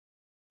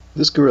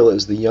This gorilla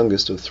is the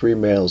youngest of three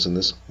males in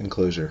this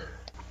enclosure.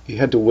 He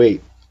had to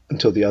wait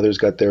until the others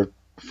got their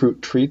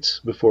fruit treats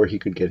before he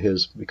could get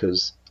his,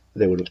 because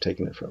they would have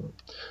taken it from him.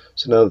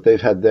 So now that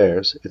they've had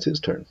theirs, it's his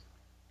turn.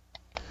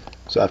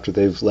 So after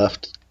they've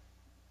left,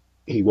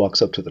 he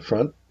walks up to the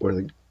front where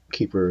the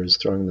keeper is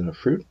throwing the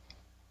fruit,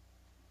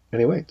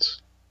 and he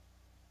waits.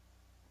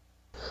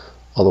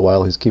 All the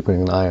while he's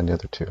keeping an eye on the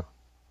other two.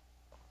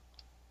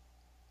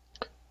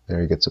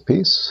 There he gets a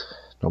piece,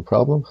 no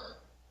problem.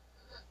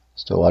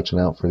 Still watching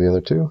out for the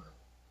other two.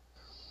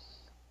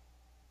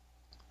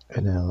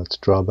 And now let's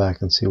draw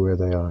back and see where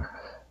they are.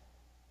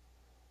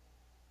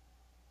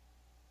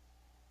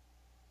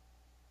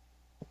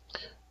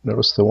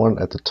 Notice the one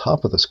at the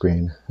top of the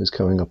screen is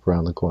coming up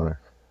around the corner.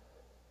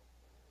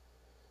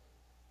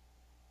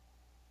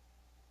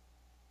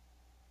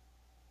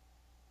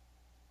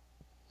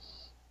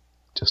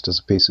 Just as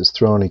a piece is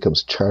thrown, he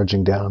comes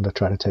charging down to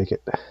try to take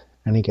it,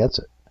 and he gets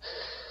it.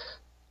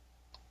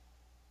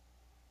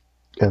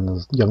 And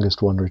the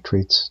youngest one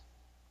retreats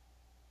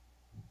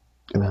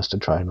and has to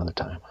try another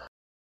time.